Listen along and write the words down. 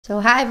So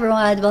hi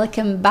everyone,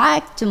 welcome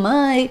back to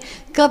my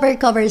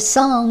cover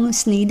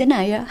songs ni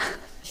Danayah.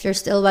 If you're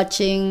still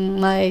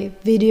watching my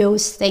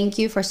videos, thank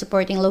you for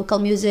supporting local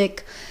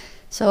music.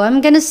 So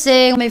I'm gonna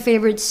sing my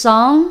favorite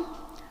song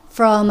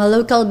from a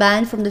local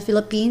band from the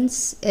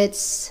Philippines.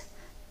 It's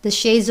The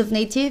Shades of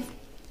Native.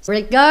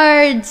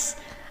 Regards!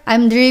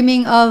 I'm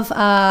dreaming of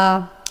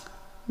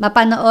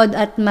mapanood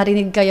at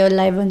marinig kayo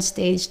live on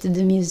stage to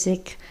the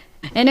music.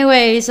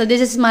 Anyway, so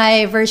this is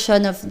my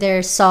version of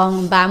their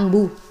song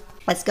Bamboo.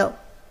 Let's go.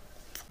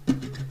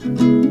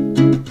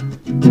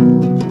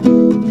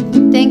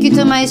 Thank you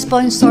to my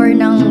sponsor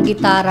ng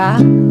gitara,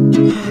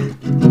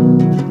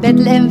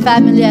 Bethlehem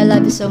family, I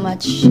love you so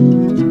much.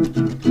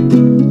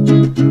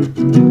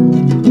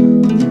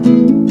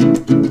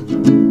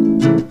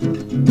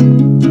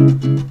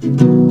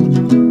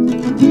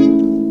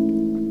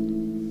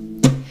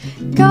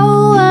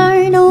 Go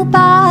where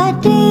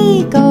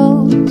nobody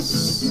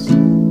goes,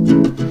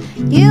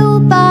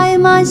 you by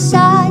my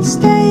side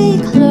stay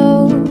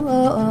close.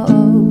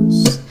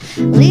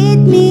 Lead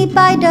me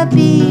by the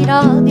beat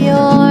of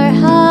your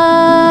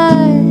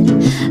heart.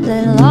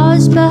 Let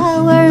lost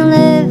but we're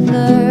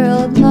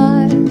never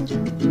apart.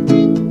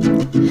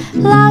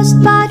 Lost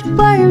but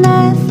we're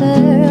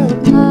never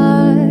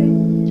apart.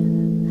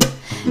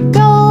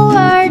 Go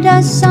where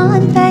the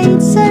sun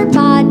paints our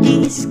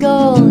bodies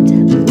gold.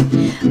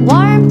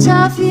 Warmth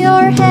of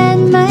your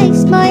hand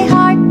makes my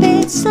heart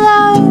beat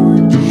slow.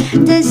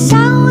 The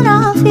sound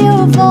of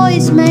your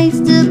voice makes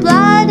the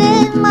blood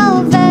in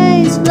my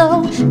veins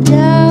flow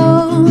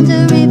down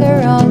the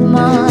river of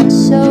my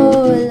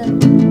soul,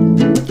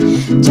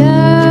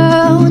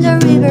 down the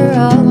river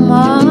of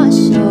my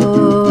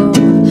soul.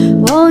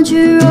 Won't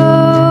you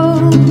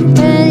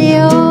open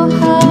your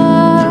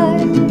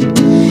heart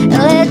and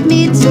let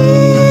me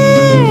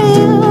tear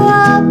you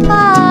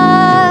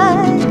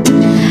apart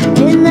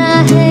in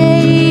the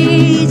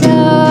haze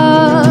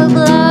of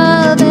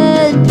love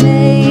and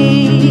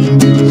pain?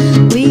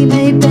 We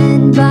may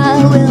bend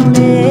but we'll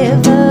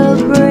never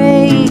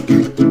break.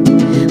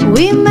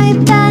 We may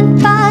bend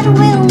but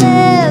we'll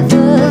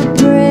never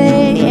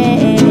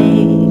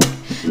break.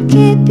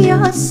 Keep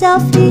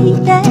yourself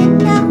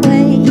hidden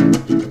away.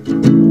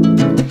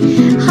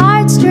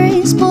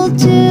 Heartstrings pulled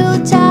too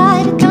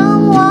tight,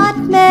 come what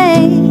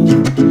may.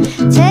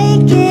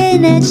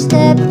 Taking each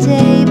step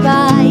day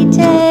by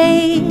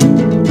day.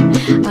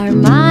 Our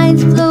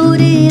minds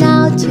floating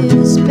out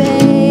to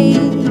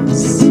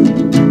space.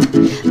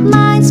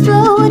 Minds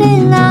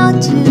floating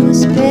out to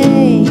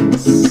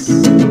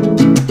space.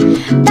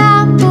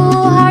 Bamboo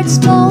hearts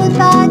fold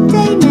but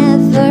they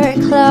never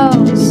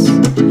close.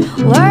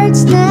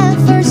 Words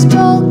never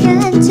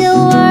spoken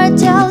till we're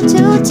toe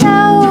to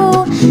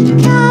toe.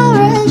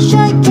 Courage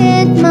I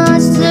can't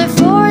muster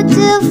for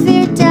to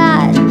fear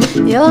that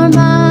you're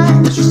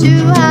much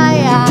too high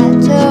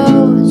at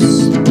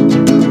toes.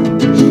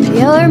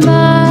 You're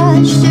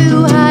much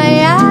too high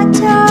at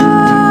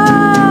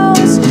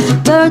toes.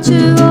 But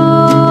to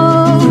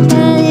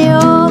open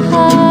your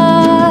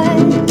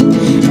heart,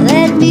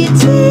 let me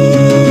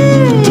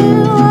tear you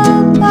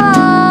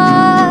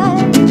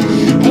apart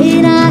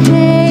in a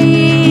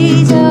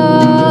haze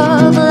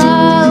of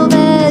love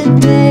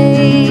and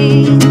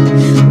pain.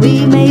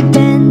 We may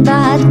bend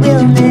but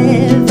we'll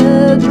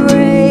never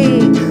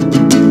break.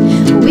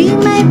 We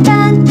may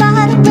bend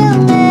but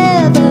we'll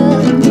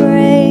never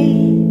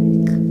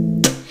break.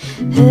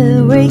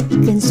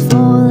 Hurricanes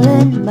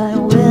falling but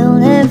we'll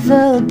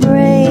never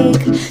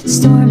break.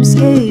 Storms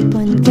keep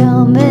on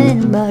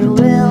coming but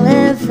we'll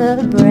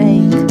never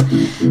break.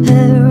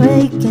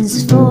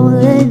 Hurricanes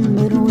falling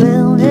but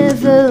we'll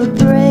never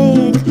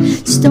break.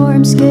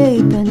 Storms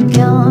keep on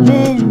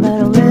coming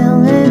but we'll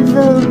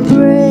never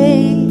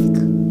break.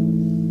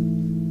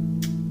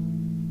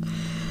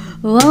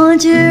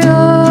 Won't you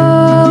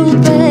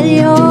open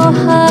your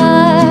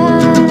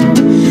heart?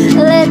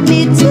 Let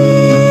me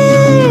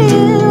tear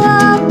you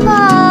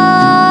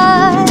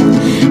apart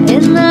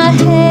in the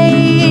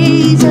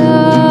haze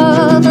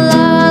of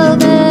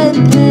love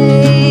and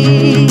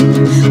pain.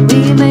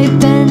 We may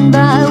bend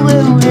but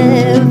we'll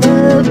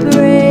never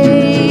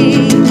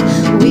break.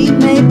 We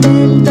may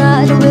bend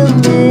but we'll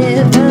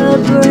never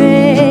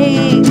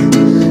break.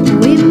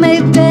 We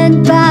may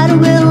bend but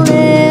we'll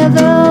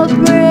never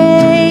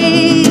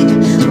break.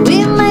 We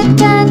may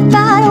bend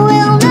but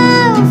we'll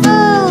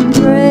never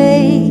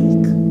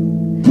break.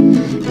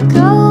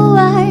 Go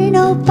where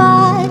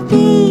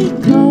nobody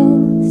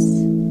goes.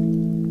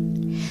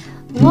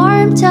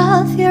 Warmth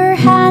of your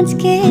hands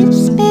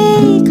keeps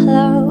me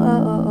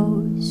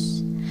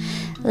close.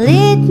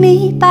 Lead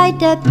me by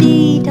the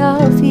beat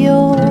of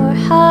your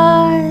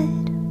heart.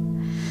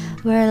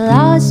 We're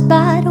lost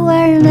but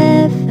we're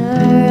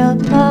never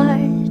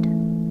apart.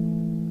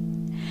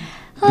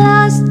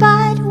 Lost but